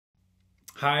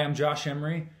Hi, I'm Josh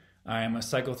Emery. I am a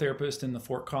psychotherapist in the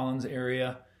Fort Collins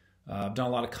area. I've done a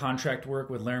lot of contract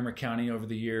work with Emery County over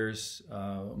the years,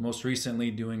 most recently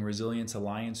doing Resilience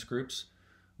Alliance groups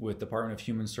with Department of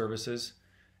Human Services.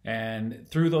 And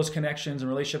through those connections and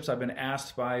relationships, I've been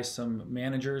asked by some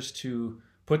managers to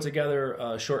put together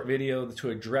a short video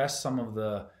to address some of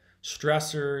the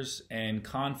stressors and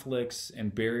conflicts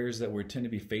and barriers that we tend to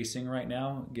be facing right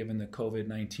now, given the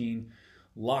COVID-19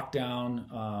 lockdown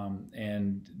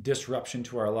and disruption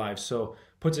to our lives. So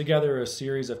put together a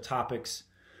series of topics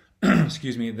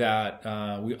excuse me,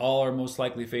 that we all are most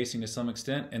likely facing to some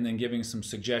extent, and then giving some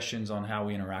suggestions on how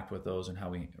we interact with those and how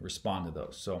we respond to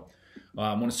those. So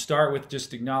I want to start with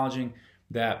just acknowledging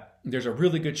that there's a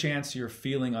really good chance you're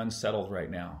feeling unsettled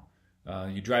right now.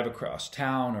 You drive across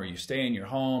town or you stay in your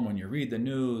home, when you read the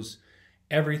news,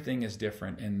 everything is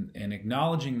different. And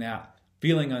acknowledging that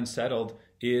feeling unsettled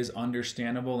is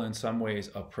understandable, in some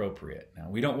ways appropriate. Now,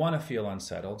 we don't want to feel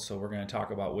unsettled, so we're going to talk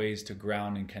about ways to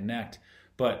ground and connect.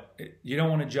 But you don't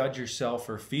want to judge yourself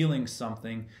for feeling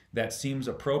something that seems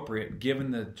appropriate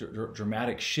given the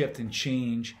dramatic shift and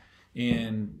change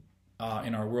in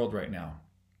our world right now.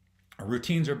 Our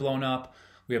routines are blown up.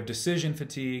 We have decision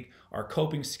fatigue. Our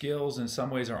coping skills in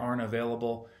some ways aren't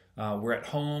available. We're at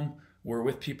home. We're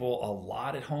with people a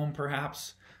lot at home,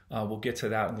 perhaps. We'll get to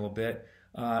that in a little bit.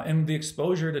 And the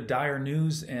exposure to dire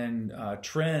news and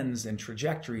trends and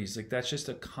trajectories, like that's just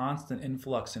a constant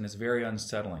influx, and it's very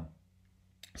unsettling.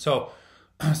 So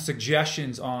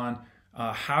suggestions on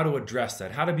how to address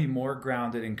that, how to be more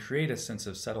grounded and create a sense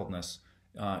of settledness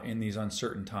in these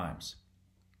uncertain times.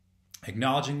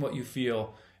 Acknowledging what you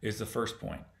feel is the first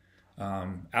point.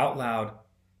 Out loud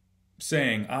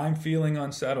saying, I'm feeling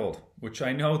unsettled, which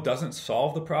I know doesn't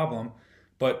solve the problem,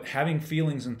 but having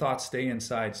feelings and thoughts stay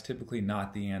inside is typically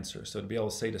not the answer. So to be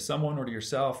able to say to someone or to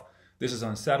yourself, this is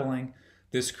unsettling,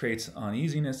 this creates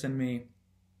uneasiness in me,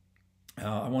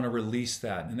 I want to release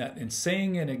that. And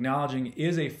saying and acknowledging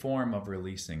is a form of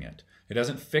releasing it. It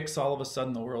doesn't fix all of a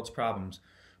sudden the world's problems,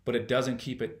 but it doesn't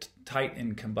keep it tight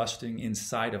and combusting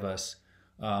inside of us.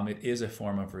 It is a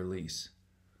form of release.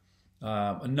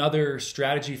 Another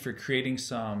strategy for creating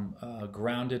some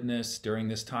groundedness during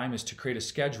this time is to create a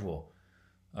schedule.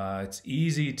 It's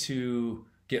easy to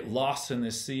get lost in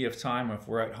this sea of time if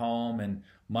we're at home and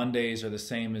Mondays are the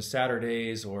same as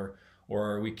Saturdays, or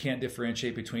we can't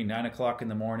differentiate between 9 o'clock in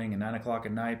the morning and 9 o'clock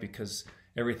at night because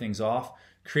everything's off.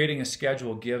 Creating a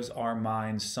schedule gives our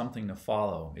minds something to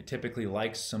follow. It typically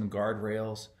likes some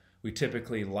guardrails. We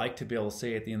typically like to be able to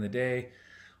say at the end of the day,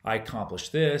 I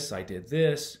accomplished this, I did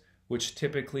this, which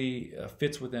typically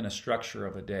fits within a structure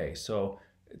of a day. So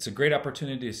it's a great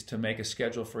opportunity to make a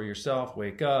schedule for yourself.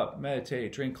 Wake up,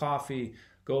 meditate, drink coffee,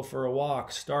 go for a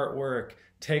walk, start work,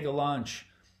 take a lunch,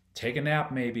 take a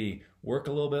nap maybe, work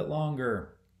a little bit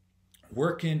longer.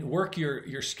 Work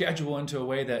your schedule into a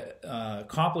way that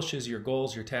accomplishes your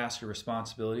goals, your tasks, your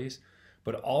responsibilities,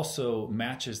 but also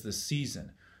matches the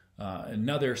season.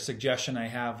 Another suggestion I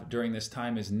have during this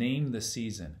time is name the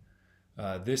season.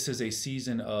 This is a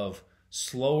season of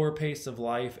slower pace of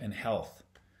life and health.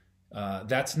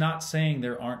 That's not saying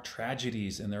there aren't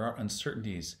tragedies and there aren't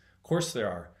uncertainties. Of course there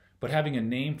are. But having a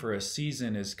name for a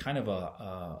season is kind of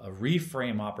a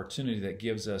reframe opportunity that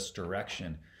gives us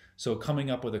direction. So coming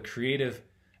up with a creative,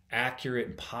 accurate,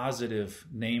 and positive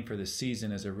name for the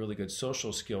season is a really good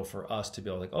social skill for us to be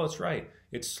able to, oh, it's right.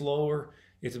 It's slower.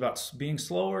 It's about being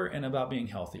slower and about being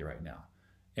healthy right now.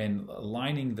 And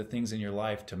aligning the things in your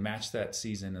life to match that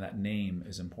season and that name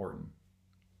is important.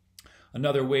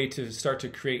 Another way to start to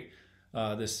create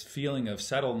this feeling of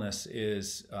settledness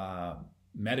is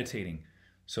meditating.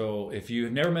 So if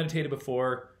you've never meditated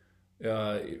before,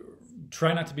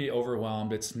 try not to be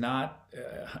overwhelmed. It's not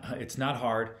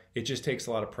hard. It just takes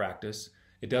a lot of practice.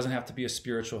 It doesn't have to be a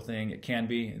spiritual thing. It can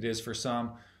be. It is for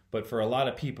some. But for a lot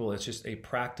of people, it's just a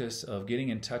practice of getting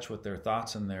in touch with their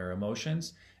thoughts and their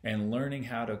emotions and learning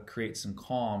how to create some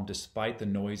calm despite the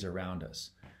noise around us.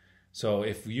 So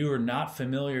if you are not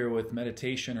familiar with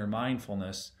meditation or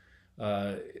mindfulness,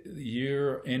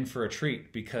 you're in for a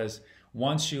treat, because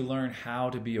once you learn how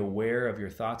to be aware of your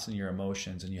thoughts and your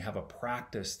emotions and you have a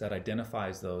practice that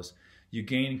identifies those, you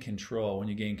gain control. When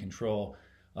you gain control,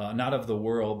 not of the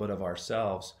world, but of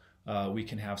ourselves, we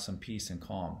can have some peace and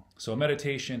calm. So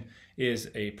meditation is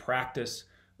a practice,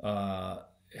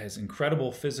 has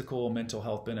incredible physical, mental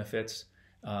health benefits,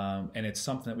 and it's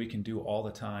something that we can do all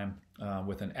the time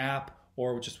with an app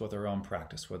or just with our own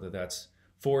practice, whether that's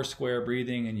 4 square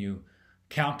breathing and you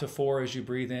count to 4 as you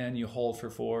breathe in, you hold for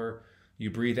 4, you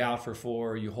breathe out for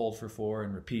 4, you hold for 4,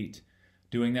 and repeat.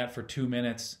 Doing that for 2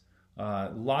 minutes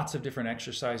Lots of different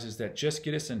exercises that just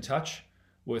get us in touch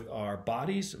with our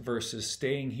bodies versus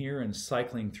staying here and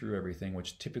cycling through everything,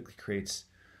 which typically creates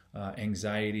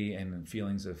anxiety and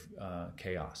feelings of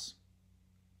chaos.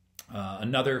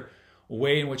 Another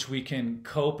way in which we can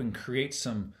cope and create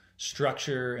some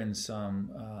structure and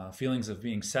some feelings of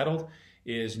being settled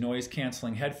is noise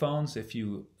canceling headphones. If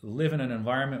you live in an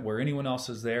environment where anyone else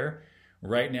is there,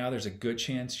 right now there's a good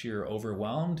chance you're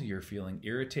overwhelmed, you're feeling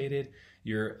irritated,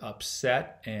 you're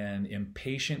upset and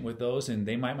impatient with those, and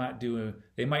they might not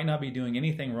be doing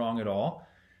anything wrong at all.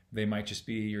 They might just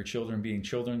be your children being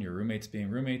children, your roommates being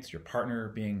roommates, your partner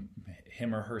being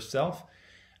him or herself.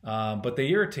 But they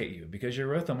irritate you because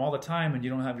you're with them all the time and you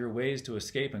don't have your ways to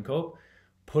escape and cope.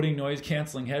 Putting noise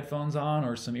canceling headphones on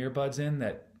or some earbuds in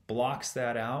that blocks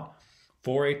that out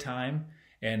for a time,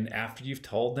 and after you've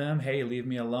told them, hey, leave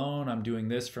me alone, I'm doing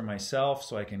this for myself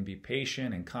so I can be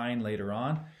patient and kind later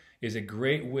on, is a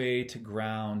great way to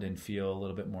ground and feel a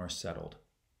little bit more settled.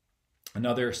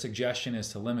 Another suggestion is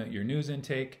to limit your news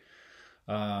intake.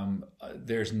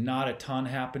 There's not a ton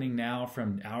happening now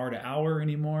from hour to hour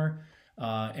anymore,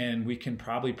 and we can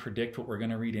probably predict what we're going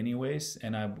to read anyways.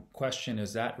 And I question,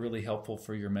 is that really helpful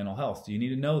for your mental health? Do you need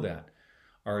to know that?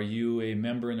 Are you a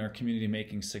member in our community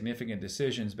making significant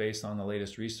decisions based on the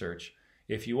latest research?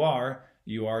 If you are,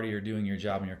 you already are doing your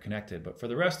job and you're connected. But for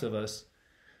the rest of us,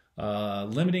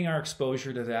 limiting our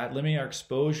exposure to that, limiting our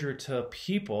exposure to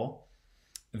people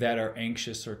that are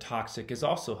anxious or toxic is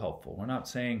also helpful. I'm not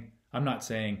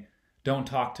saying don't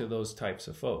talk to those types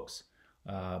of folks,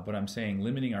 but I'm saying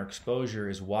limiting our exposure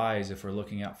is wise if we're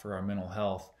looking out for our mental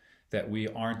health, that we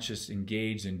aren't just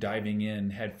engaged in diving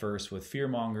in headfirst with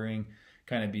fear-mongering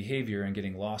kind of behavior and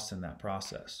getting lost in that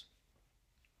process.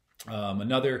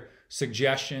 Another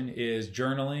suggestion is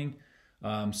journaling,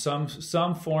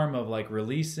 some form of like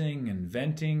releasing and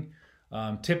venting.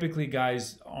 Typically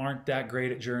guys aren't that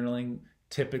great at journaling.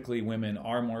 Typically women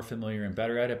are more familiar and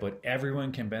better at it, but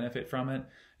everyone can benefit from it.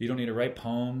 You don't need to write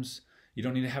poems. You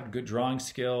don't need to have good drawing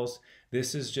skills.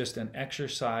 This is just an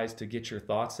exercise to get your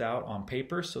thoughts out on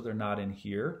paper so they're not in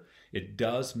here. It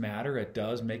does matter. It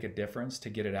does make a difference to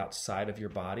get it outside of your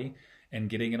body, and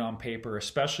getting it on paper,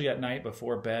 especially at night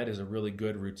before bed, is a really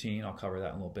good routine. I'll cover that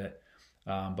in a little bit.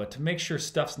 But to make sure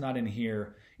stuff's not in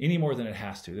here any more than it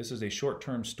has to. This is a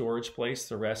short-term storage place.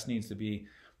 The rest needs to be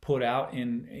put out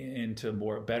into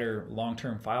better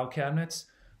long-term file cabinets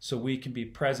so we can be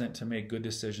present to make good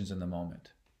decisions in the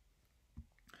moment.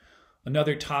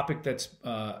 Another topic that's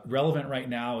relevant right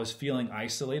now is feeling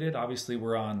isolated. Obviously,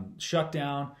 we're on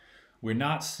shutdown. We're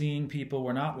not seeing people.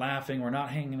 We're not laughing. We're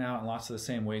not hanging out in lots of the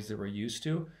same ways that we're used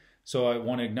to. So I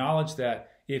want to acknowledge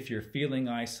that if you're feeling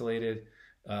isolated,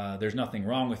 there's nothing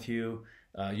wrong with you.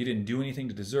 You didn't do anything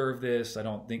to deserve this. I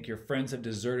don't think your friends have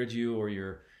deserted you or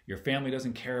your family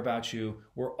doesn't care about you.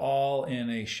 We're all in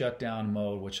a shutdown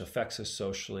mode, which affects us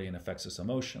socially and affects us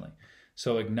emotionally.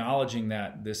 So acknowledging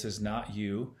that this is not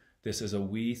you, this is a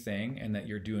we thing, and that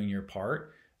you're doing your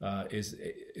part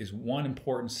is one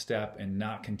important step in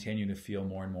not continue to feel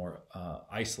more and more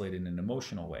isolated in an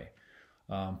emotional way.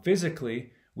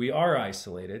 Physically, we are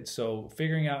isolated, so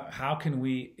figuring out how can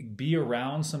we be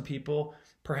around some people,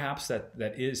 perhaps that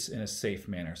is in a safe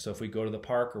manner. So if we go to the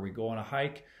park or we go on a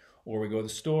hike or we go to the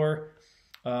store,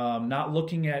 not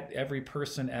looking at every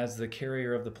person as the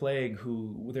carrier of the plague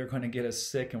who they're going to get us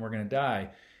sick and we're going to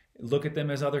die. Look at them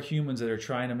as other humans that are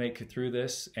trying to make it through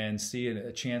this and see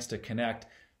a chance to connect,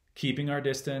 keeping our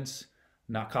distance,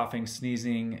 not coughing,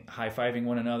 sneezing, high-fiving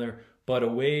one another, but a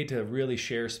way to really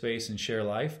share space and share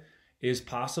life is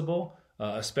possible,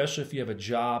 especially if you have a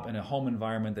job and a home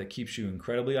environment that keeps you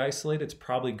incredibly isolated. It's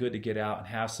probably good to get out and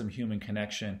have some human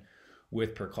connection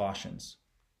with precautions.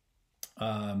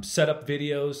 Set up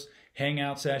videos,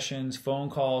 hangout sessions, phone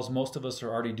calls. Most of us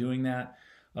are already doing that.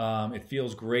 It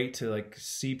feels great to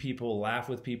see people, laugh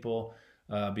with people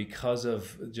because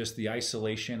of just the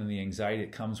isolation and the anxiety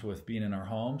that comes with being in our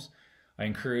homes. I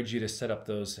encourage you to set up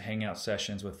those hangout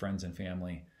sessions with friends and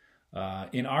family.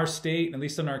 In our state, at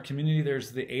least in our community,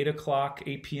 there's the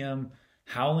 8 p.m.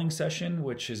 howling session,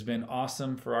 which has been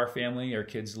awesome for our family. Our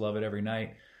kids love it every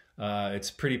night.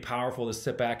 It's pretty powerful to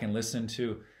sit back and listen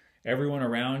to everyone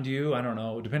around you. I don't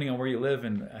know, depending on where you live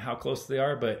and how close they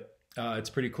are, but it's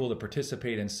pretty cool to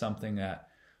participate in something that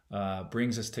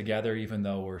brings us together even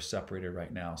though we're separated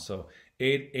right now. So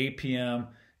 8 p.m.,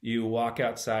 you walk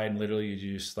outside and literally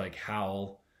you just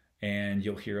howl and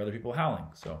you'll hear other people howling.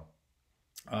 So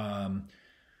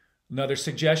another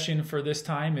suggestion for this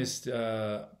time is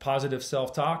positive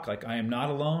self-talk. I am not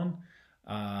alone.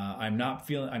 I'm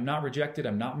not rejected.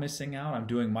 I'm not missing out. I'm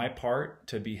doing my part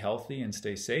to be healthy and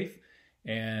stay safe.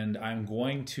 and I'm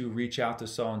going to reach out to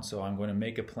so-and-so. I'm going to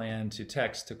make a plan to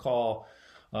text, to call,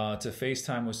 to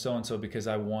FaceTime with so-and-so because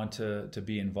I want to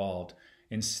be involved.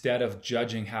 Instead of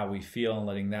judging how we feel and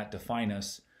letting that define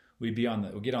us, we get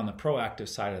on the proactive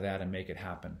side of that and make it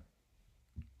happen.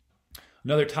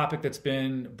 Another topic that's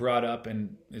been brought up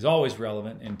and is always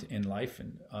relevant in life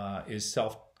is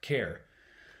self-care.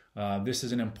 This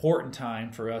is an important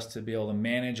time for us to be able to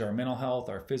manage our mental health,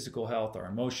 our physical health, our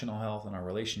emotional health, and our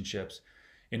relationships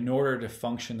in order to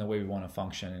function the way we want to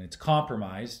function. And it's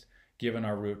compromised given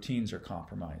our routines are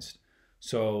compromised.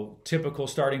 So typical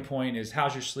starting point is,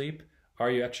 how's your sleep? Are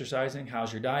you exercising?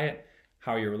 How's your diet?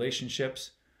 How are your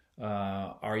relationships?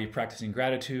 Are you practicing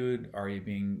gratitude? Are you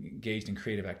being engaged in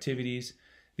creative activities?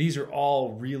 These are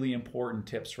all really important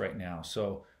tips right now.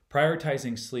 So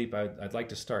prioritizing sleep, I'd like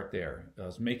to start there.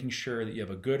 Making sure that you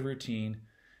have a good routine,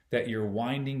 that you're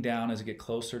winding down as you get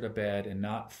closer to bed and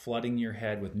not flooding your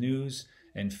head with news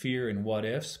and fear and what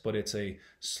ifs, but it's a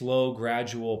slow,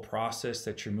 gradual process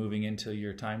that you're moving into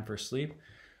your time for sleep.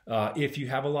 If you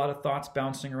have a lot of thoughts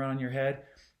bouncing around in your head,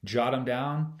 jot them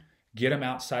down, get them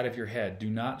outside of your head. Do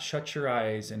not shut your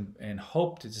eyes and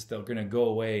hope they're going to go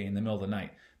away in the middle of the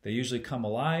night. They usually come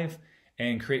alive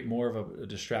and create more of a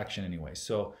distraction anyway.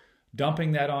 So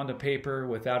dumping that onto paper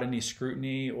without any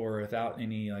scrutiny or without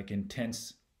any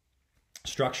intense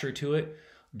structure to it,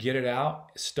 get it out,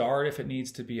 start if it needs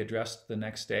to be addressed the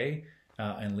next day,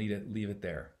 and leave it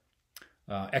there.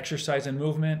 Exercise and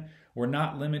movement. We're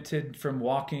not limited from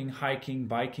walking, hiking,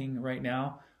 biking right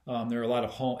now. There are a lot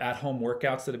of at-home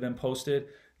workouts that have been posted.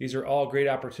 These are all great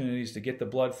opportunities to get the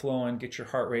blood flowing, get your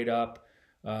heart rate up,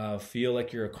 feel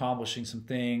like you're accomplishing some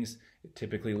things. It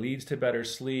typically leads to better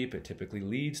sleep. It typically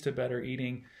leads to better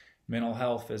eating, mental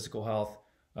health, physical health.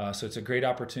 So it's a great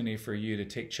opportunity for you to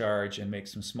take charge and make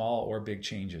some small or big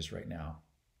changes right now.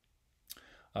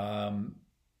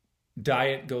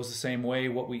 Diet goes the same way.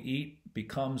 What we eat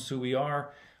becomes who we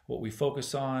are, what we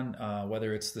focus on,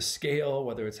 whether it's the scale,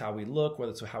 whether it's how we look,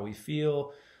 whether it's how we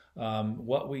feel.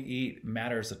 What we eat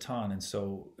matters a ton. And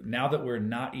so now that we're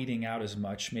not eating out as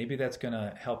much, maybe that's going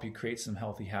to help you create some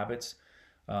healthy habits.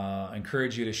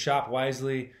 Encourage you to shop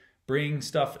wisely, bring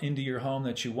stuff into your home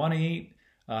that you want to eat,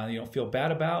 you don't feel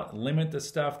bad about. Limit the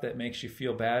stuff that makes you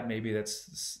feel bad. Maybe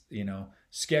that's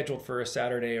scheduled for a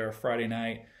Saturday or a Friday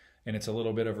night, and it's a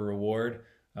little bit of a reward.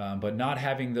 But not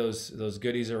having those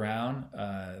goodies around,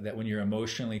 that when you're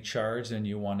emotionally charged and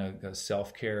you want to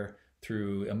self-care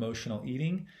through emotional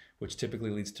eating, which typically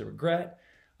leads to regret,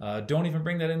 don't even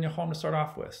bring that in your home to start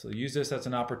off with. So use this as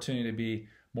an opportunity to be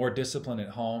more disciplined at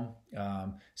home.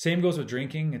 Same goes with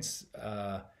drinking. It's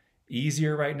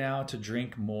easier right now to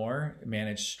drink more,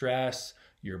 manage stress.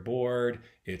 You're bored.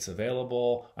 It's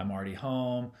available. I'm already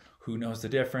home. Who knows the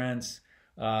difference?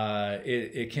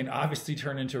 It can obviously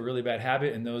turn into a really bad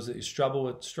habit, and those that struggle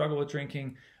with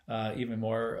drinking, even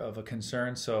more of a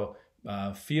concern. So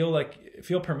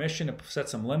feel permission to set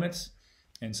some limits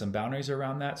and some boundaries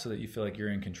around that, so that you feel like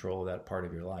you're in control of that part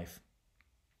of your life.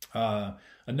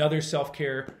 Another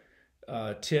self-care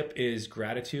tip is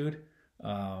gratitude.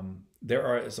 There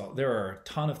are a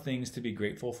ton of things to be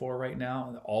grateful for right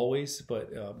now, always,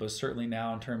 but certainly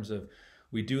now in terms of,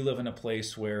 we do live in a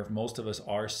place where most of us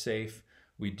are safe.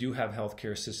 We do have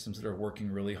healthcare systems that are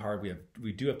working really hard.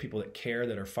 We do have people that care,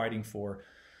 that are fighting for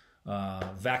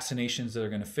vaccinations that are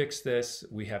going to fix this.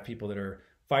 We have people that are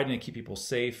fighting to keep people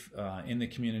safe in the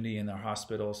community, in their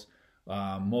hospitals.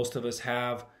 Most of us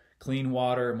have clean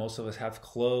water. Most of us have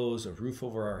clothes, a roof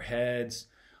over our heads,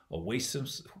 a weight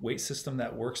system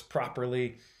that works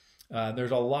properly.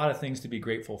 There's a lot of things to be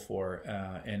grateful for.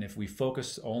 And if we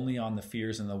focus only on the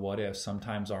fears and the what ifs,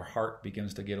 sometimes our heart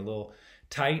begins to get a little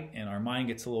tight and our mind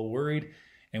gets a little worried,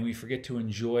 and we forget to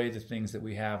enjoy the things that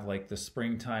we have, like the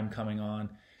springtime coming on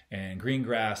and green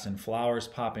grass and flowers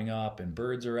popping up and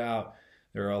birds are out.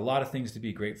 There are a lot of things to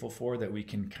be grateful for that we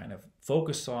can kind of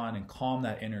focus on and calm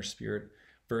that inner spirit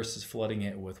versus flooding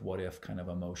it with what if kind of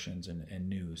emotions and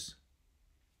news.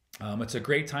 It's a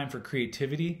great time for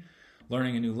creativity,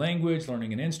 learning a new language,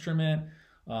 learning an instrument,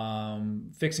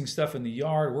 fixing stuff in the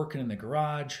yard, working in the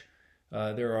garage.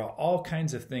 There are all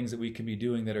kinds of things that we can be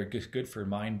doing that are good for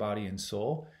mind, body, and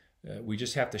soul. We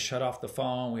just have to shut off the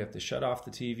phone. We have to shut off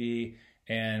the TV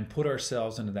and put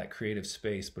ourselves into that creative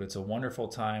space. But it's a wonderful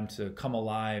time to come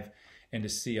alive and to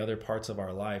see other parts of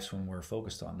our lives when we're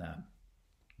focused on that.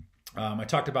 I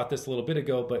talked about this a little bit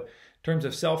ago, but in terms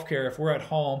of self-care, if we're at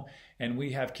home and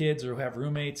we have kids or have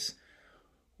roommates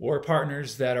or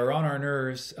partners that are on our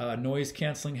nerves, noise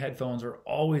canceling headphones are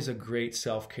always a great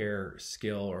self-care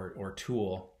skill or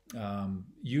tool.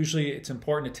 Usually it's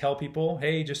important to tell people,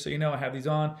 hey, just so you know, I have these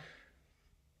on.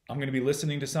 I'm going to be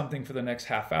listening to something for the next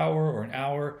half hour or an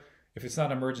hour. If it's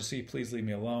not an emergency, please leave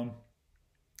me alone.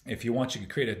 If you want, you can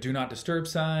create a do not disturb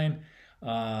sign.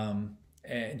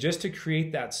 And just to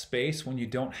create that space when you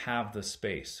don't have the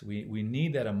space. We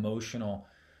need that emotional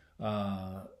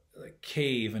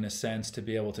cave, in a sense, to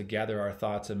be able to gather our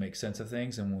thoughts and make sense of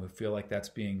things. And when we feel like that's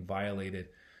being violated,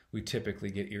 we typically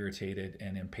get irritated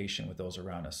and impatient with those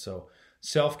around us. So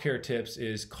self-care tips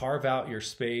is carve out your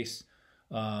space,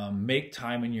 make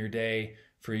time in your day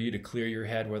for you to clear your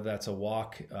head, whether that's a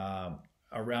walk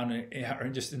around or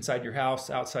just inside your house,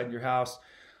 outside your house.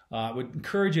 I would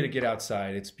encourage you to get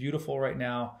outside. It's beautiful right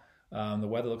now. The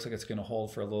weather looks like it's going to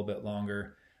hold for a little bit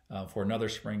longer for another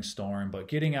spring storm. But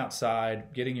getting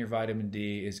outside, getting your vitamin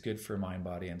D is good for mind,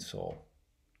 body, and soul.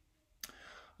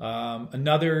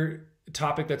 Another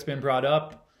topic that's been brought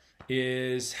up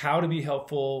is how to be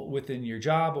helpful within your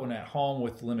job and at home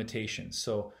with limitations.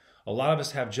 So a lot of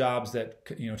us have jobs that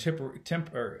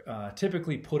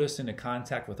typically put us into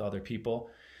contact with other people.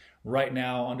 Right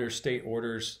now, under state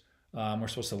orders, we're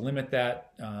supposed to limit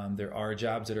that. There are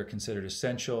jobs that are considered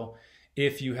essential.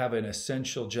 If you have an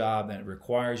essential job that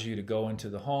requires you to go into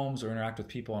the homes or interact with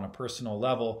people on a personal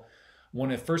level, I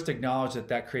want to first acknowledge that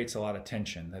that creates a lot of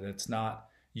tension, that it's not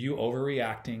you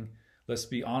overreacting. Let's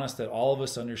be honest that all of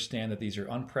us understand that these are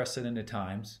unprecedented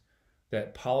times,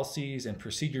 that policies and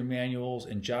procedure manuals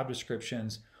and job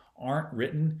descriptions aren't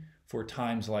written for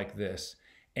times like this,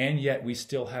 and yet we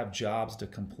still have jobs to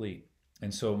complete.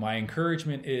 And so my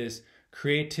encouragement is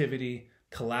creativity,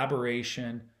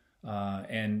 collaboration,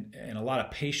 and a lot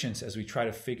of patience as we try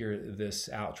to figure this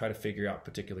out, try to figure out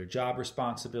particular job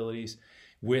responsibilities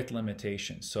with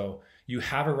limitations. So you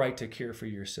have a right to care for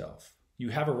yourself. You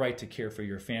have a right to care for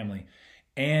your family,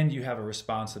 and you have a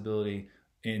responsibility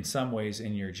in some ways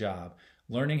in your job.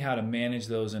 Learning how to manage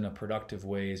those in a productive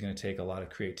way is going to take a lot of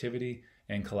creativity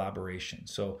and collaboration.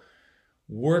 So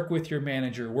work with your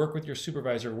manager, work with your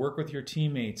supervisor, work with your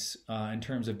teammates in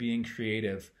terms of being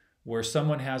creative. Where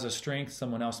someone has a strength,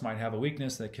 someone else might have a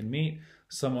weakness that can meet.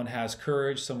 Someone has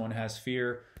courage, someone has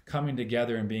fear. Coming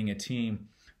together and being a team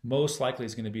most likely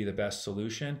is going to be the best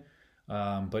solution.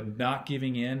 But not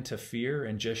giving in to fear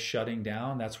and just shutting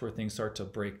down, that's where things start to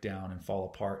break down and fall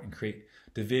apart and create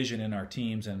division in our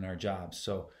teams and in our jobs.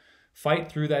 So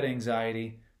fight through that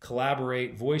anxiety,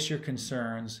 collaborate, voice your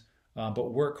concerns,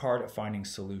 but work hard at finding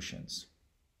solutions.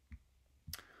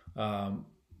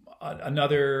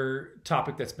 Another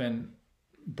topic that's been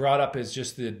brought up is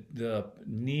just the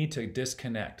need to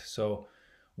disconnect. So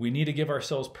we need to give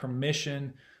ourselves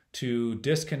permission to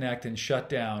disconnect and shut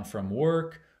down from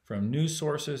work, from news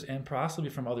sources, and possibly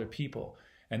from other people.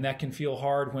 And that can feel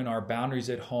hard when our boundaries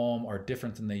at home are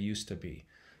different than they used to be.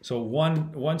 So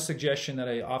one suggestion that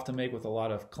I often make with a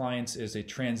lot of clients is a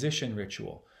transition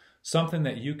ritual. Something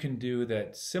that you can do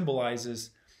that symbolizes,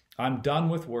 I'm done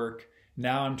with work,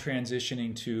 now I'm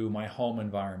transitioning to my home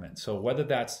environment. So whether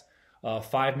that's a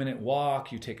 5-minute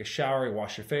walk, you take a shower, you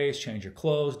wash your face, change your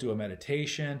clothes, do a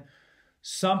meditation,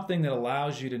 something that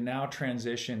allows you to now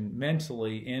transition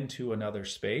mentally into another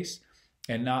space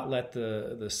and not let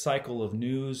the cycle of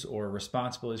news or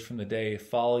responsibilities from the day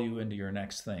follow you into your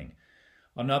next thing.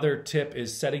 Another tip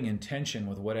is setting intention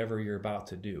with whatever you're about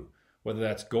to do, whether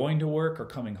that's going to work or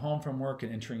coming home from work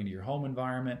and entering into your home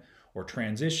environment, or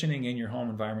transitioning in your home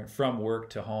environment from work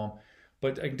to home.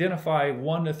 But identify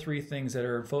 1 to 3 things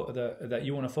that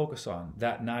you want to focus on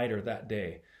that night or that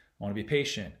day. I want to be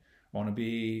patient. I want to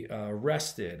be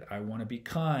rested. I want to be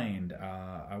kind.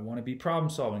 I want to be problem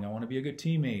solving. I want to be a good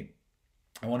teammate.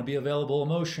 I want to be available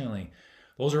emotionally.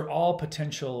 Those are all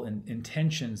potential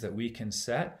intentions that we can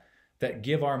set that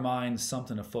give our minds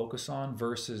something to focus on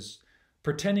versus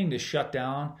pretending to shut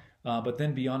down but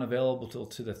then be unavailable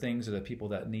to the things or the people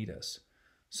that need us.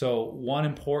 So one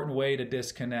important way to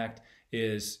disconnect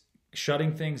is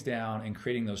shutting things down and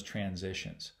creating those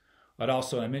transitions. But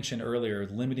also, I mentioned earlier,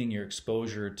 limiting your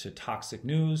exposure to toxic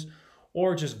news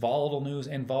or just volatile news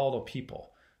and volatile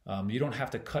people. You don't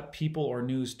have to cut people or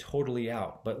news totally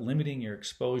out, but limiting your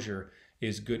exposure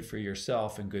is good for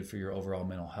yourself and good for your overall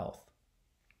mental health.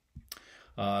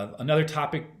 Another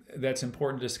topic that's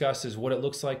important to discuss is what it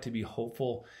looks like to be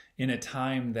hopeful in a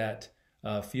time that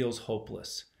feels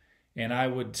hopeless. And I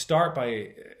would start by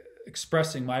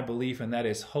expressing my belief, and that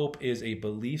is hope is a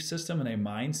belief system and a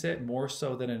mindset more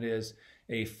so than it is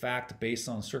a fact based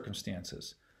on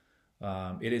circumstances.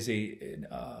 It is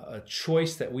a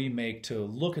choice that we make to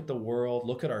look at the world,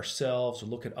 look at ourselves, or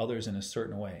look at others in a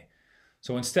certain way.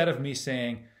 So instead of me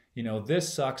saying,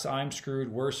 this sucks, I'm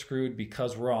screwed, we're screwed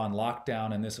because we're on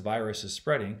lockdown and this virus is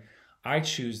spreading, I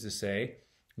choose to say,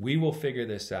 we will figure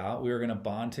this out. We are going to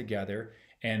bond together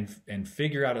and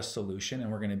figure out a solution,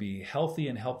 and we're going to be healthy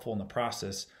and helpful in the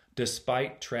process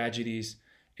despite tragedies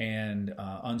and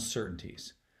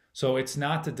uncertainties. So it's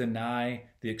not to deny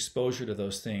the exposure to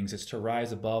those things. It's to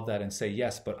rise above that and say,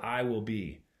 yes, but I will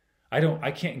be.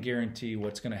 I can't guarantee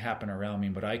what's going to happen around me,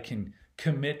 but I can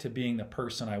commit to being the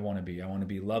person I want to be. I want to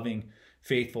be loving,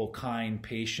 faithful, kind,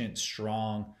 patient,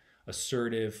 strong,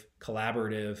 assertive,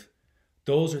 collaborative.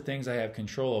 Those are things I have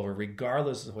control over,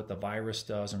 regardless of what the virus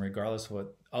does and regardless of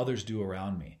what others do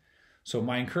around me. So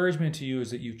my encouragement to you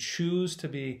is that you choose to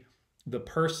be the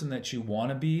person that you want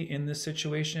to be in this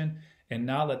situation and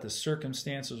not let the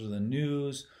circumstances or the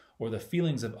news or the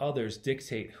feelings of others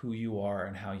dictate who you are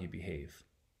and how you behave.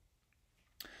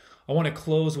 I want to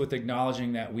close with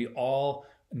acknowledging that we all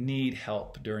need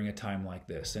help during a time like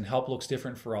this, and help looks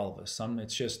different for all of us. Some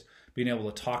it's just being able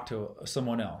to talk to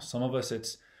someone else. Some of us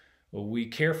it's we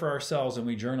care for ourselves and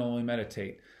we journal and we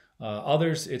meditate.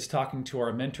 Others it's talking to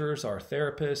our mentors, our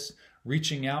therapists,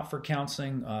 reaching out for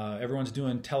counseling. Everyone's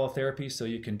doing teletherapy, so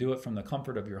you can do it from the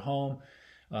comfort of your home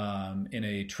in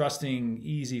a trusting,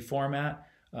 easy format.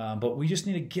 But we just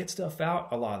need to get stuff out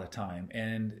a lot of the time,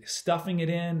 and stuffing it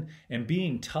in and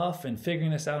being tough and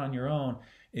figuring this out on your own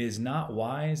is not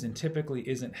wise and typically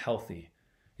isn't healthy.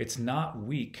 It's not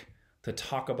weak to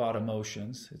talk about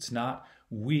emotions. It's not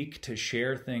weak to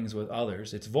share things with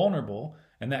others. It's vulnerable,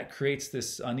 and that creates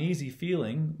this uneasy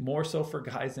feeling, more so for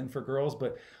guys than for girls,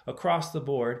 but across the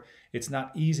board, it's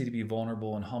not easy to be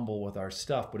vulnerable and humble with our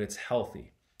stuff, but it's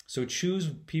healthy. So choose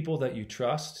people that you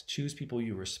trust, choose people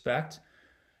you respect,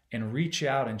 and reach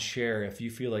out and share if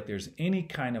you feel like there's any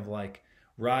kind of like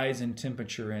rise in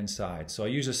temperature inside. So I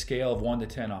use a scale of 1 to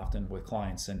 10 often with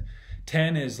clients, and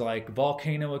 10 is like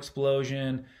volcano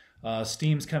explosion,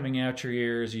 steam's coming out your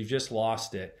ears, you've just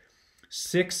lost it.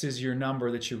 6 is your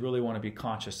number that you really want to be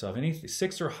conscious of. Any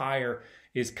 6 or higher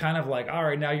is kind of like, all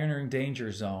right, now you're entering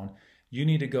danger zone. You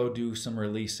need to go do some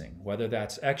releasing, whether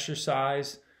that's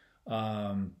exercise,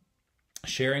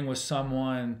 sharing with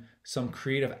someone, some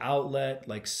creative outlet,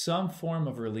 like some form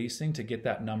of releasing to get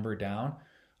that number down.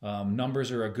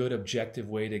 Numbers are a good objective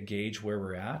way to gauge where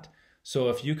we're at. So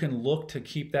if you can look to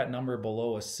keep that number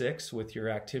below a 6 with your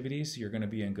activities, you're going to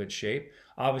be in good shape.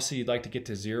 Obviously, you'd like to get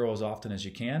to 0 as often as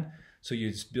you can. So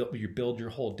you build your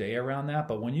whole day around that.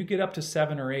 But when you get up to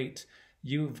 7 or 8,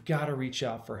 you've got to reach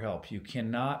out for help. You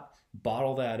cannot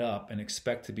bottle that up and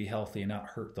expect to be healthy and not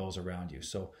hurt those around you.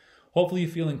 So hopefully you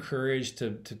feel encouraged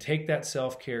to take that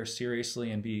self-care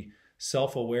seriously and be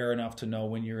self-aware enough to know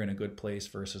when you're in a good place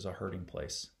versus a hurting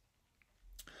place.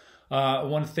 I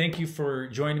want to thank you for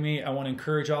joining me. I want to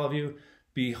encourage all of you,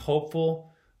 be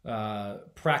hopeful,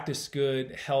 practice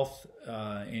good health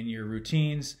in your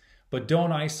routines, but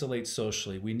don't isolate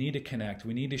socially. We need to connect.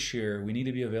 We need to share. We need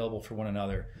to be available for one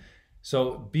another.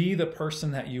 So be the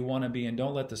person that you want to be, and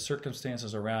don't let the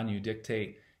circumstances around you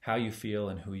dictate how you feel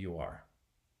and who you are.